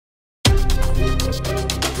Hey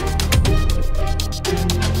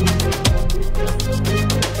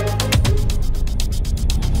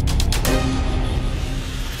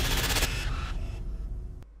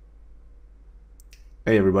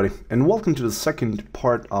everybody, and welcome to the second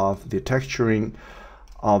part of the texturing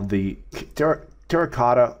of the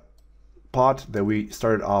terracotta pot that we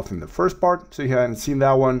started off in the first part. So if you haven't seen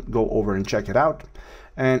that one, go over and check it out.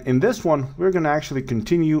 And in this one, we're going to actually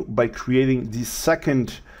continue by creating the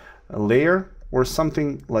second layer, or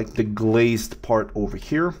something like the glazed part over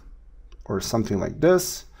here, or something like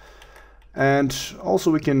this. And also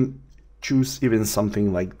we can choose even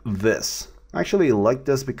something like this. I actually like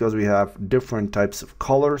this because we have different types of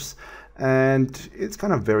colors and it's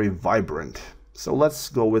kind of very vibrant. So let's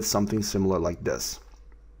go with something similar like this.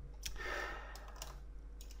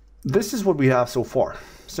 This is what we have so far.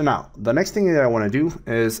 So now the next thing that I want to do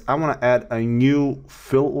is I want to add a new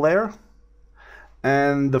fill layer.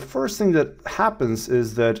 And the first thing that happens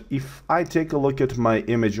is that if I take a look at my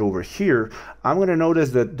image over here, I'm going to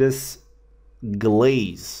notice that this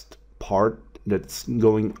glazed part that's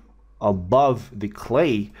going above the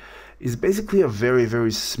clay is basically a very,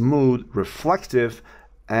 very smooth, reflective,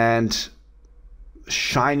 and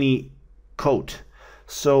shiny coat.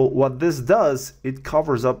 So what this does, it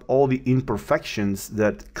covers up all the imperfections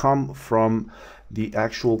that come from the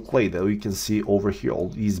actual clay that we can see over here, all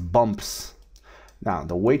these bumps. Now,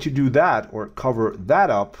 the way to do that or cover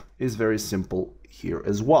that up is very simple here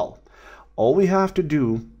as well. All we have to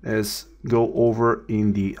do is go over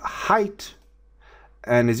in the height.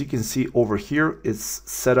 And as you can see over here, it's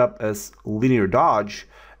set up as linear dodge.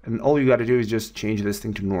 And all you got to do is just change this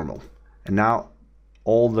thing to normal. And now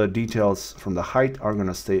all the details from the height are going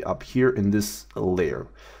to stay up here in this layer.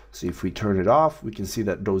 So if we turn it off, we can see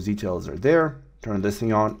that those details are there. Turn this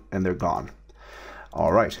thing on and they're gone.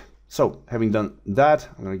 All right. So having done that,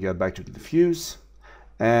 I'm going to get back to the diffuse.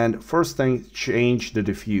 And first thing, change the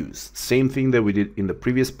diffuse. Same thing that we did in the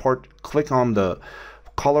previous part. Click on the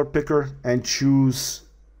color picker and choose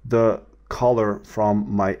the color from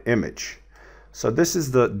my image. So this is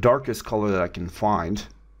the darkest color that I can find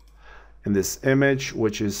in this image,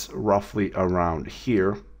 which is roughly around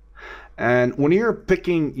here. And when you're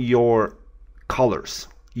picking your colors,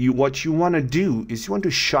 what you want to do is you want to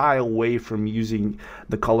shy away from using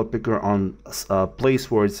the color picker on a place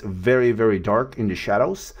where it's very, very dark in the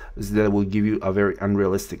shadows. That will give you a very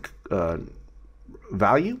unrealistic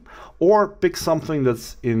value, or pick something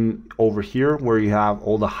that's in over here where you have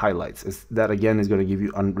all the highlights. That again is going to give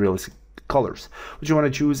you unrealistic colors. What you want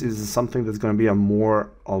to choose is something that's going to be a more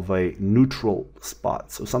of a neutral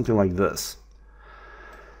spot, so something like this.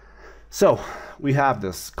 So we have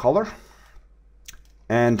this color,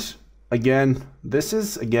 and again this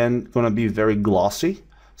is going to be very glossy,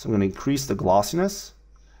 so I'm going to increase the glossiness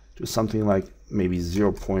to something like maybe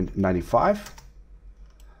 0.95.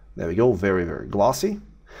 There we go, very, very glossy.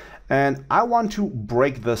 And I want to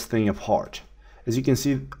break this thing apart. As you can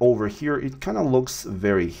see over here, it kind of looks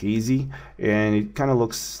very hazy and it kind of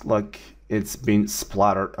looks like it's been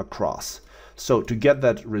splattered across. So to get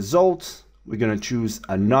that result, we're going to choose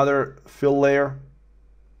another fill layer.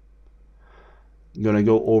 I'm going to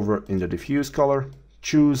go over in the diffuse color,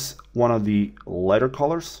 choose one of the lighter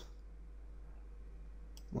colors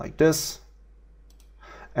like this.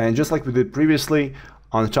 And just like we did previously,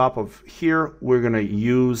 on top of here, we're going to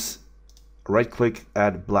use right click,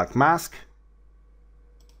 add black mask.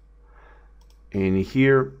 In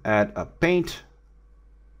here, add a paint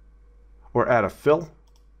or add a fill.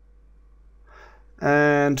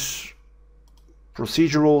 And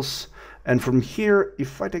procedurals. And from here,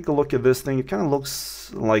 if I take a look at this thing, it kind of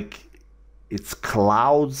looks like it's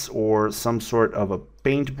clouds or some sort of a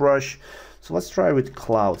paintbrush. So let's try with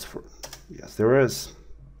clouds. Yes, there is.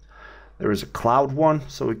 There is a cloud one,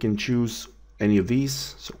 so we can choose any of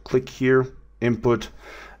these. So click here, input,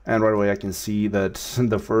 and right away I can see that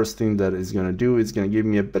the first thing that it's going to do is going to give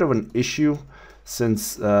me a bit of an issue,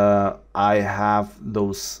 since I have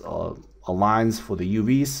those lines for the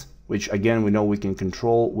UVs, which again we know we can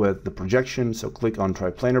control with the projection. So click on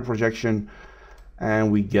triplanar projection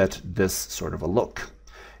and we get this sort of a look.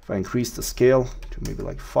 If I increase the scale to maybe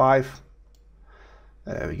like 5,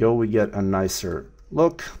 there we go, we get a nicer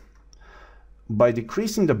look. By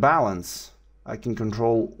decreasing the balance, I can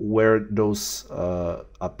control where those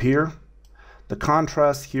appear. The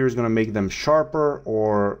contrast here is going to make them sharper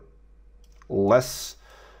or less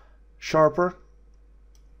sharper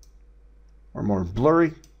or more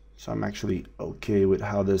blurry. So I'm actually okay with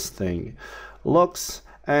how this thing looks.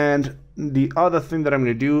 And the other thing that I'm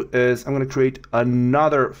going to do is I'm going to create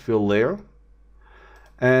another fill layer.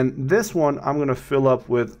 And this one I'm going to fill up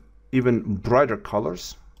with even brighter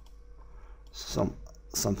colors.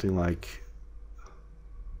 Something like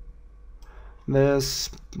this.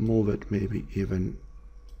 Move it maybe even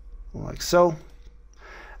like so.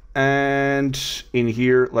 And in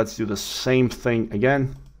here, let's do the same thing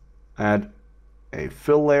again. Add a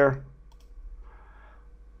fill layer.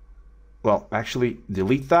 Well, actually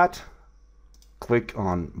delete that. Click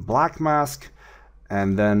on black mask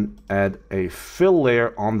and then add a fill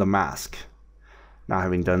layer on the mask. Now,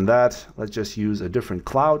 having done that, let's just use a different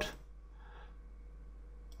cloud.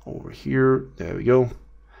 Over here, there we go.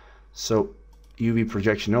 So UV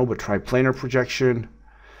projection, no, but triplanar projection.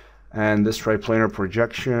 And this triplanar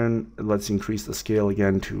projection, let's increase the scale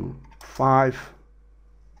again to 5,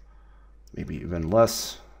 maybe even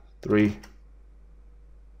less, 3,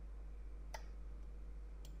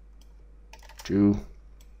 2.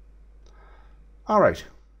 All right,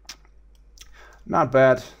 not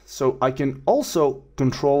bad. So I can also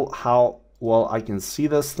control how well I can see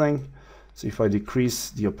this thing. So if I decrease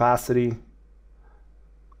the opacity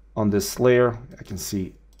on this layer, I can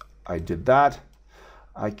see I did that.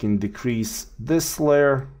 I can decrease this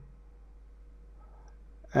layer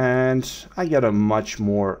and I get a much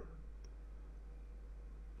more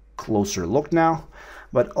closer look now.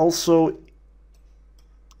 But also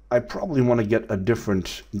I probably want to get a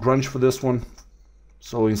different grunge for this one.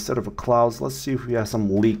 So instead of a clouds, let's see if we have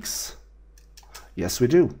some leaks. Yes, we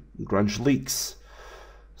do. Grunge leaks.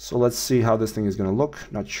 So let's see how this thing is going to look.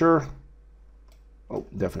 Not sure. Oh,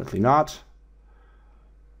 definitely not.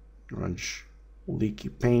 Grunge leaky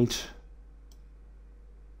paint.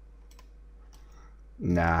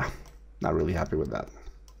 Nah, not really happy with that.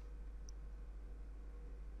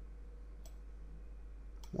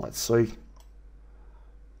 Let's see.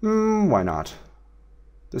 Why not?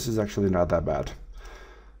 This is actually not that bad.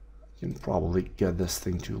 I can probably get this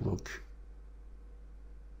thing to look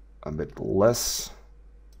a bit less.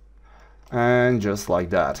 And just like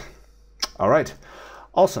that. All right,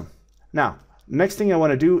 awesome. Now, next thing I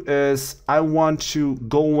want to do is I want to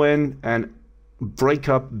go in and break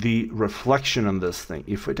up the reflection on this thing.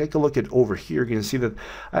 If we take a look at over here, you can see that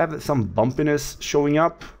I have some bumpiness showing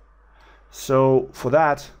up. So for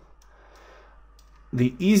that,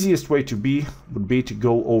 the easiest way to would be to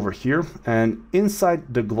go over here and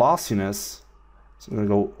inside the glossiness. So I'm going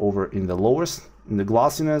to go over in the lowest, in the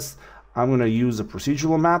glossiness, I'm going to use a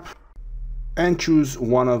procedural map and choose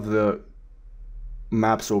one of the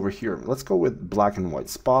maps over here. Let's go with black and white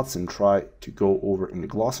spots and try to go over in the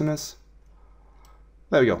glossiness.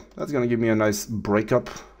 There we go. That's going to give me a nice breakup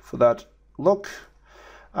for that look.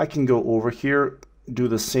 I can go over here, do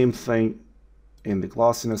the same thing in the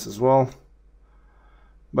glossiness as well.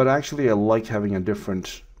 But actually I like having a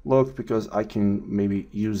different look because I can maybe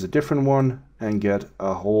use a different one and get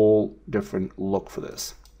a whole different look for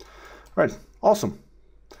this. All right, awesome.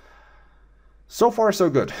 So far so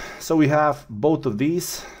good. So we have both of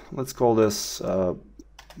these. Let's call this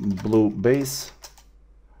blue base,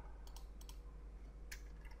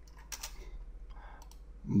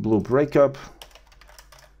 blue breakup,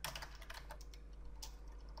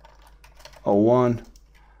 01,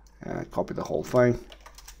 and copy the whole thing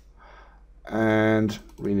and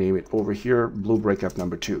rename it over here, blue breakup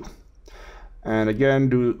number 2. And again,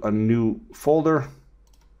 do a new folder,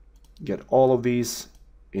 get all of these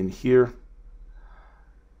in here,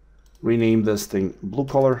 rename this thing blue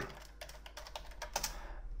color.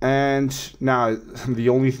 And now the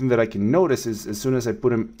only thing that I can notice is as soon as I put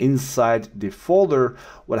them inside the folder,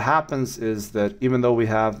 what happens is that even though we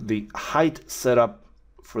have the height set up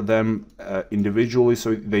for them individually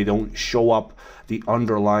so they don't show up the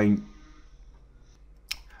underlying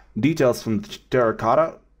details from the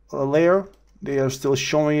terracotta layer, they are still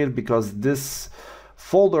showing it because this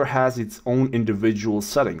folder has its own individual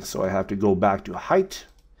settings. So I have to go back to height,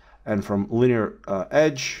 and from linear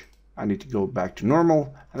edge I need to go back to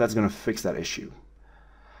normal, and that's going to fix that issue.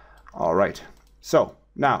 All right, so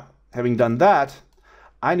now having done that,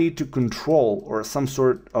 I need to control, or some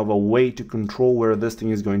sort of a way to control where this thing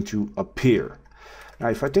is going to appear. Now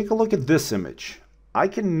if I take a look at this image, I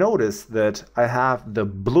can notice that I have the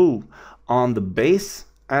blue on the base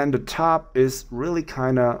and the top is really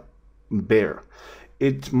kind of bare.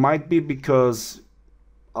 It might be because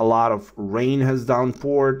a lot of rain has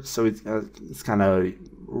downpoured, so it's kind of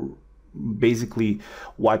basically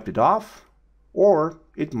wiped it off, or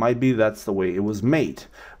it might be that's the way it was made.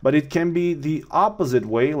 But it can be the opposite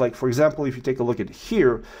way. Like for example, if you take a look at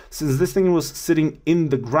here, since this thing was sitting in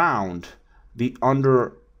the ground, the underlying details from the terracotta layer, they are still showing it because this folder has its own individual settings. So I have to go back to height, and from linear edge I need to go back to normal, and that's going to fix that issue. All right, so now having done that, I need to control, or some sort of a way to control where this thing is going to appear. Now if I take a look at this image, I can notice that I have the blue on the base and the top is really kind of bare. It might be because a lot of rain has downpoured, so it's kind of basically wiped it off, or it might be that's the way it was made. But it can be the opposite way. Like for example, if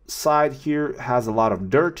you take a look at here, side here has a lot of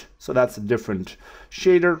dirt, so that's a different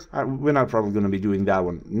shader. We're not probably going to be doing that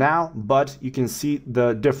one now, but you can see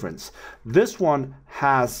the difference. This one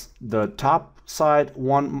has the top side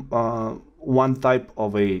one type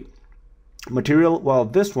of a material, while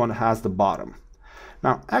this one has the bottom.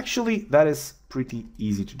 Now actually that is pretty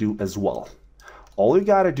easy to do as well. All you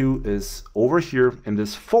gotta do is over here in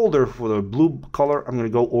this folder for the blue color, I'm gonna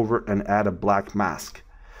go over and add a black mask.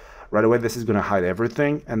 Right away this is gonna hide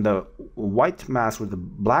everything, and the white mask with the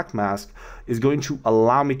black mask is going to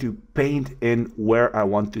allow me to paint in where I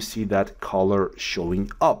want to see that color showing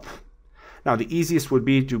up. Now the easiest would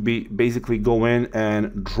be to basically go in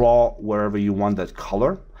and draw wherever you want that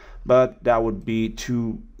color, but that would be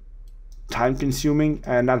too time consuming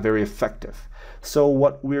and not very effective. So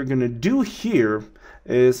what we're going to do here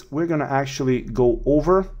is we're going to actually go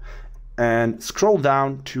over and scroll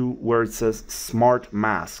down to where it says Smart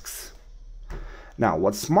Masks. Now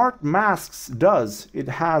what Smart Masks does, it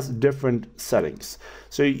has different settings.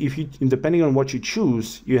 So if you, depending on what you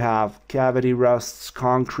choose, you have cavity rusts,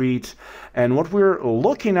 concrete, and what we're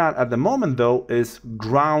looking at the moment though is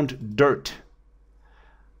ground dirt.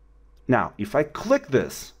 Now if I click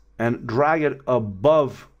this and drag it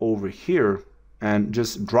above over here and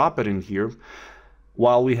just drop it in here,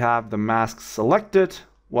 while we have the mask selected,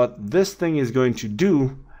 what this thing is going to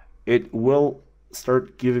do, it will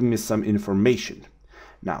start giving me some information.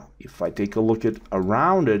 Now if I take a look at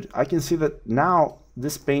around it, I can see that now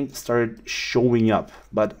this paint started showing up,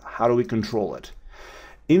 but how do we control it?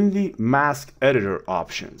 In the mask editor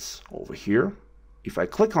options over here, if I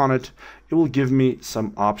click on it, it will give me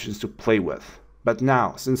some options to play with. But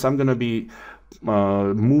now, since I'm going to be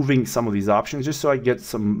moving some of these options just so I get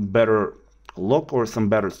some better look or some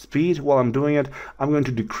better speed while I'm doing it, I'm going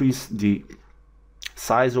to decrease the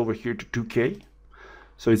size over here to 2K.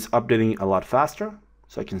 So it's updating a lot faster,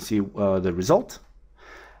 so I can see the result.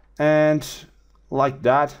 And like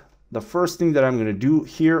that, the first thing that I'm going to do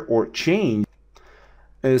here or change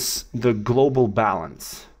is the global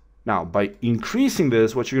balance. Now, by increasing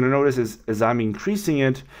this, what you're going to notice is as I'm increasing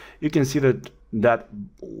it, you can see that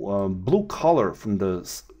blue color from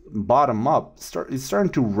the bottom up is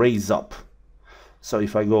starting to raise up. So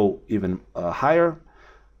if I go even higher,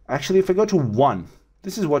 actually if I go to 1,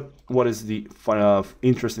 this is what is the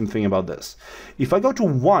interesting thing about this. If I go to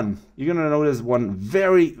 1, you're going to notice one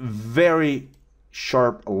very, very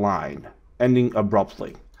sharp line ending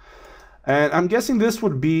abruptly. And I'm guessing this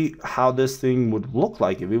would be how this thing would look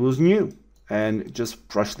like if it was new and just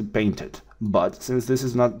freshly painted. But since this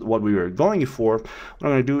is not what we were going for, what I'm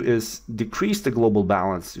going to do is decrease the global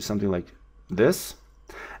balance to something like this.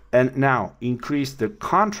 And now increase the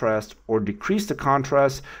contrast or decrease the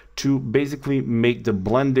contrast to basically make the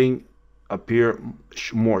blending appear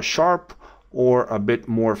more sharp or a bit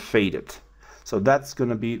more faded. So that's going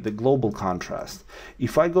to be the global contrast.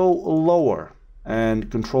 If I go lower and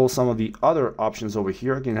control some of the other options over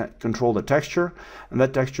here, I can control the texture, and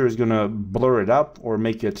that texture is going to blur it up or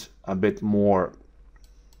make it a bit more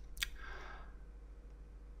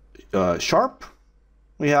sharp.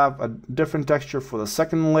 We have a different texture for the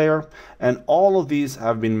second layer, and all of these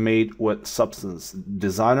have been made with Substance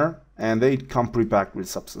Designer, and they come pre-packed with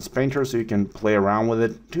Substance Painter, so you can play around with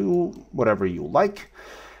it, do whatever you like.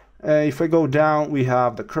 If I go down, we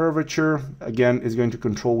have the curvature. Again, is going to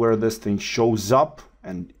control where this thing shows up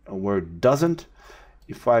and where it doesn't.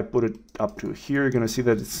 If I put it up to here, you're going to see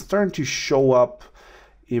that it's starting to show up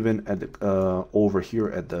even at the, over here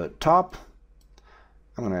at the top.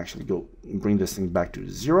 I'm going to actually go bring this thing back to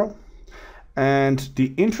 0. And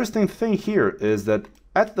the interesting thing here is that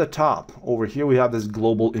at the top over here, we have this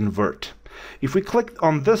global invert. If we click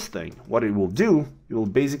on this thing, what it will do, it will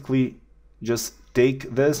basically just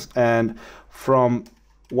take this, and from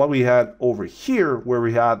what we had over here where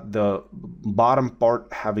we had the bottom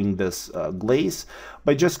part having this glaze,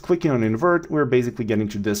 by just clicking on invert, we're basically getting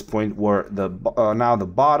to this point where the now the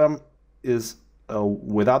bottom is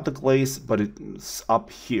without the glaze, but it's up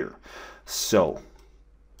here. So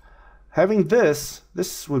having this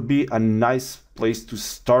would be a nice place to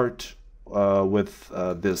start with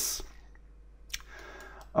this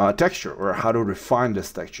texture, or how to refine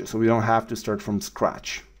this texture, so we don't have to start from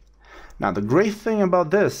scratch. Now the great thing about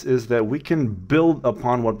this is that we can build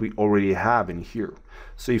upon what we already have in here.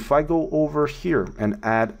 So if I go over here and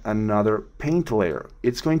add another paint layer,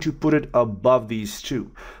 it's going to put it above these two.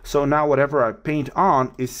 So now whatever I paint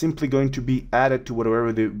on is simply going to be added to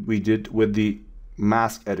whatever we did with the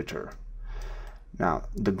mask editor. Now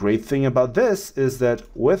the great thing about this is that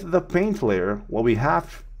with the paint layer, what we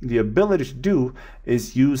have the ability to do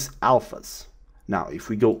is use alphas. Now, if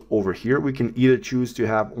we go over here, we can either choose to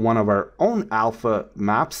have one of our own alpha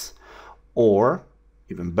maps, or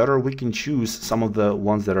even better, we can choose some of the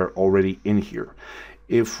ones that are already in here.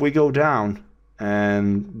 If we go down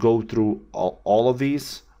and go through all of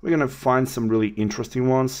these, we're going to find some really interesting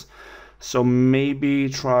ones. So maybe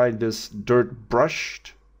try this dirt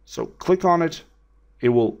brushed. So click on it, it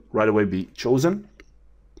will right away be chosen.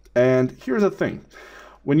 And here's the thing.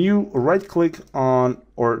 When you right click on,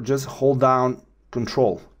 or just hold down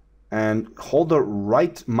Control and hold the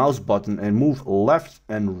right mouse button and move left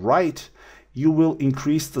and right, you will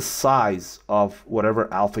increase the size of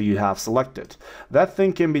whatever alpha you have selected. That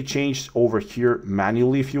thing can be changed over here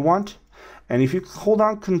manually if you want. And if you hold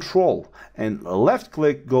down Control and left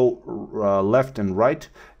click, go left and right,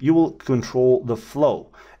 you will control the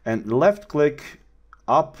flow. And left click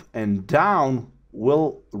up and down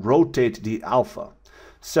will rotate the alpha.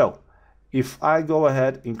 So if I go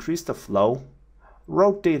ahead, increase the flow,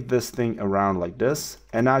 rotate this thing around like this,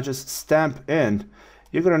 and now just stamp in,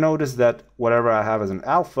 you're going to notice that whatever I have as an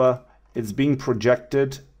alpha, it's being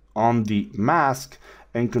projected on the mask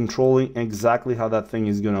and controlling exactly how that thing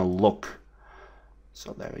is going to look.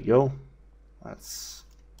 So there we go. Let's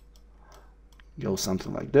go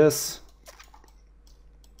something like this.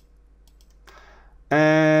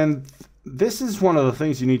 And this is one of the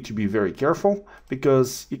things you need to be very careful,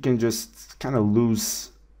 because you can just kind of lose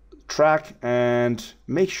track, and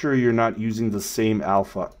make sure you're not using the same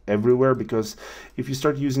alpha everywhere, because if you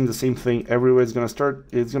start using the same thing everywhere, it's going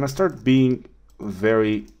to start being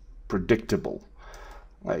very predictable.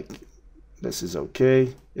 Like, this is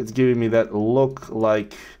okay. It's giving me that look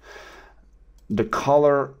like the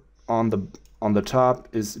color on the top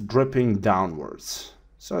is dripping downwards.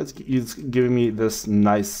 So it's giving me this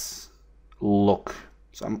nice look.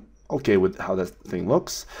 So I'm okay with how that thing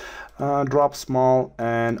looks. Drop small,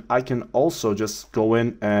 and I can also just go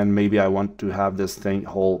in and maybe I want to have this thing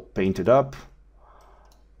whole painted up.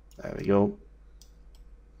 There we go.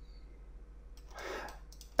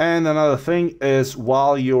 And another thing is,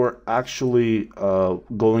 while you're actually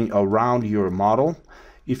going around your model,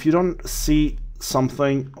 if you don't see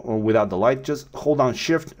something without the light, just hold down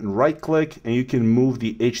Shift and right click, and you can move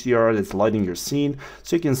the HDR that's lighting your scene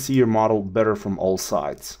so you can see your model better from all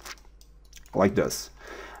sides, like this.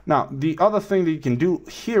 Now, the other thing that you can do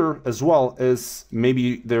here as well is,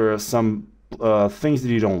 maybe there are some things that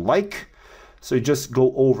you don't like. So you just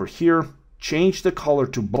go over here, change the color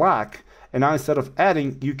to black, and now instead of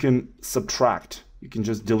adding, you can subtract. You can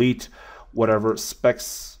just delete whatever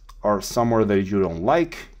specs are somewhere that you don't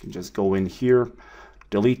like. You can just go in here,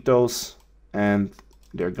 delete those, and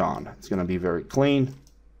they're gone. It's going to be very clean.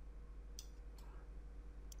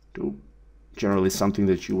 Generally something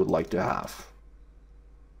that you would like to have.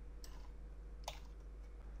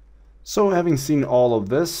 So having seen all of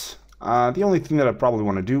this, the only thing that I probably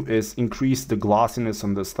want to do is increase the glossiness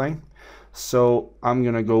on this thing. So I'm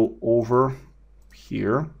going to go over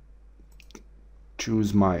here,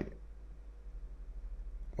 choose my,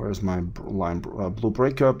 where's my line, blue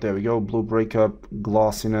breakup, there we go, blue breakup,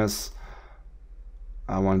 glossiness.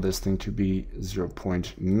 I want this thing to be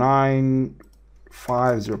 0.95,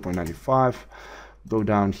 0.95. Go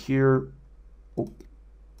down here,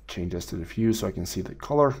 change this to diffuse so I can see the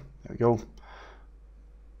color. There we go.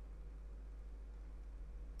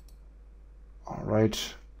 All right,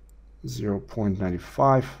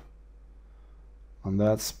 0.95 on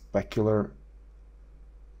that specular.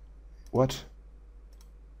 What?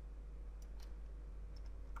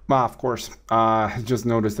 Of course, I just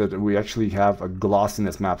noticed that we actually have a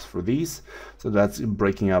glossiness maps for these. So that's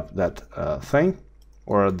breaking up that thing,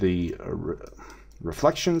 or the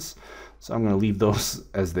reflections. So I'm going to leave those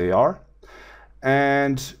as they are.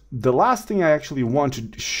 And the last thing I actually want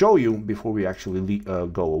to show you before we actually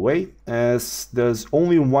go away is there's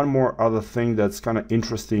only one more other thing that's kind of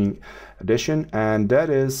interesting addition, and that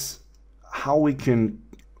is how we can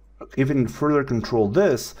even further control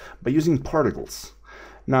this by using particles.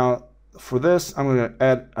 Now for this, I'm going to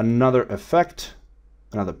add another effect,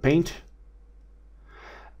 another paint,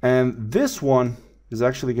 and this one is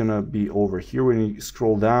actually going to be over here. When you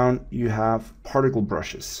scroll down, you have particle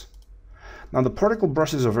brushes. Now the particle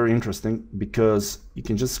brushes are very interesting because you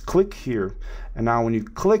can just click here, and now when you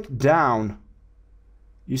click down,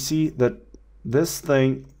 you see that this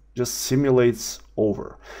thing just simulates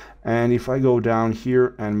over. And if I go down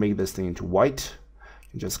here and make this thing into white,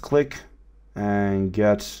 you just click and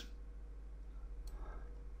get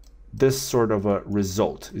this sort of a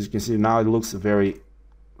result. As you can see, now it looks very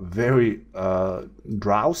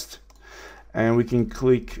drowsed, and we can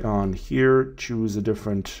click on here, choose a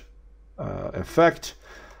different effect.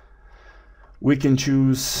 We can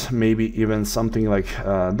choose maybe even something like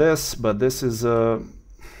this, but this is a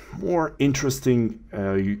more interesting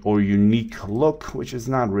or unique look, which is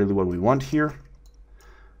not really what we want here.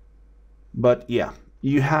 But yeah,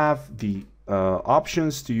 you have the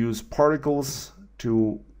options to use particles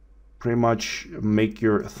to pretty much make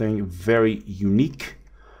your thing very unique,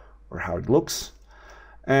 or how it looks.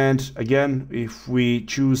 And again, if we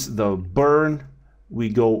choose the burn, we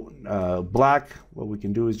go black. What we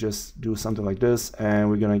can do is just do something like this, and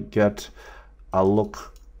we're gonna get a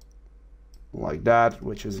look like that,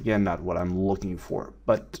 which is again not what I'm looking for.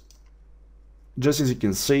 But just as you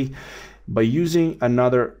can see, by using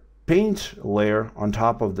another paint layer on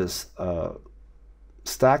top of this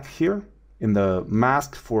stack here in the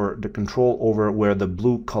mask for the control over where the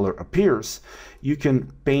blue color appears, you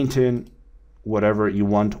can paint in whatever you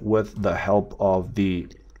want with the help of the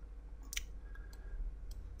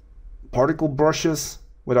particle brushes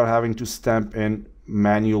without having to stamp in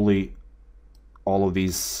manually all of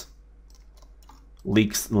these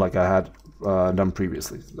leaks like I had done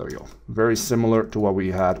previously. There we go. Very similar to what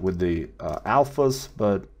we had with the alphas,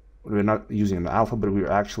 but we're not using an alpha, but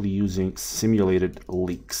we're actually using simulated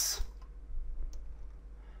leaks.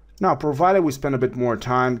 Now, provided we spend a bit more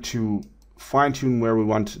time to fine-tune where we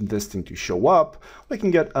want this thing to show up, we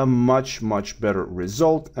can get a much better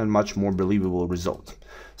result and much more believable result.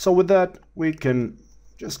 So with that, we can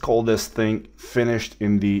just call this thing finished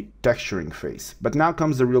in the texturing phase. But now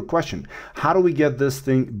comes the real question. How do we get this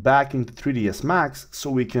thing back into 3ds Max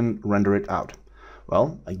so we can render it out?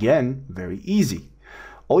 Well, again, very easy.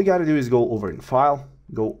 All you got to do is go over in File,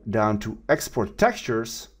 go down to Export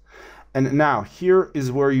Textures, and now here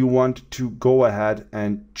is where you want to go ahead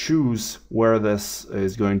and choose where this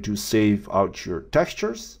is going to save out your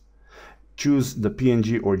textures. Choose the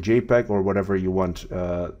PNG or JPEG or whatever you want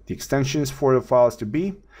the extensions for the files to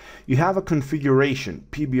be. You have a configuration,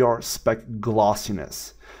 PBR spec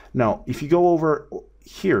glossiness. Now, if you go over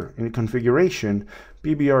here in the configuration,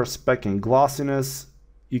 PBR spec and glossiness,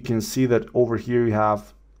 you can see that over here you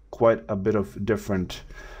have quite a bit of different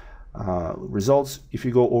results. If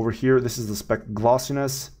you go over here, this is the spec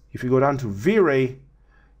glossiness. If you go down to Vray,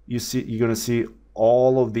 you're going to see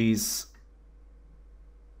all of these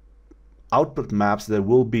output maps that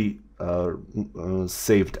will be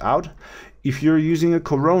saved out. If you're using a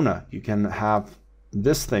Corona, you can have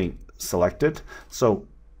this thing selected. So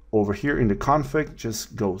over here in the config,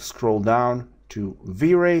 just go scroll down to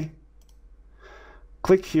Vray,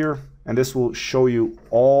 click here, and this will show you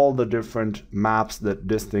all the different maps that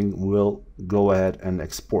this thing will go ahead and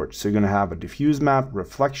export. So you're going to have a diffuse map,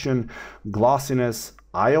 reflection, glossiness,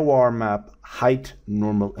 IOR map, height,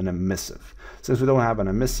 normal, and emissive. Since we don't have an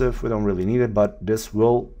emissive, we don't really need it, but this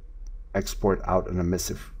will export out an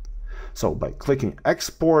emissive. So by clicking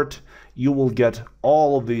export, you will get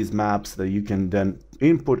all of these maps that you can then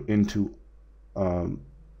input into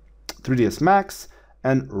 3ds Max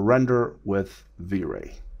and render with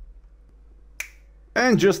Vray.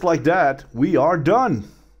 And just like that, we are done.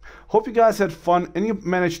 Hope you guys had fun and you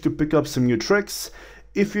managed to pick up some new tricks.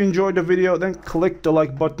 If you enjoyed the video, then click the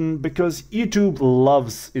like button because YouTube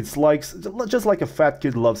loves its likes, just like a fat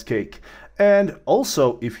kid loves cake. And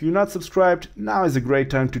also, if you're not subscribed, now is a great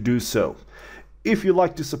time to do so. If you'd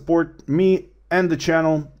like to support me and the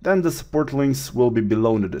channel, then the support links will be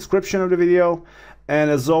below in the description of the video. And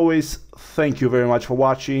as always, thank you very much for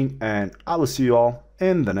watching, and I will see you all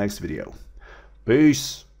in the next video.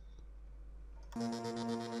 Peace.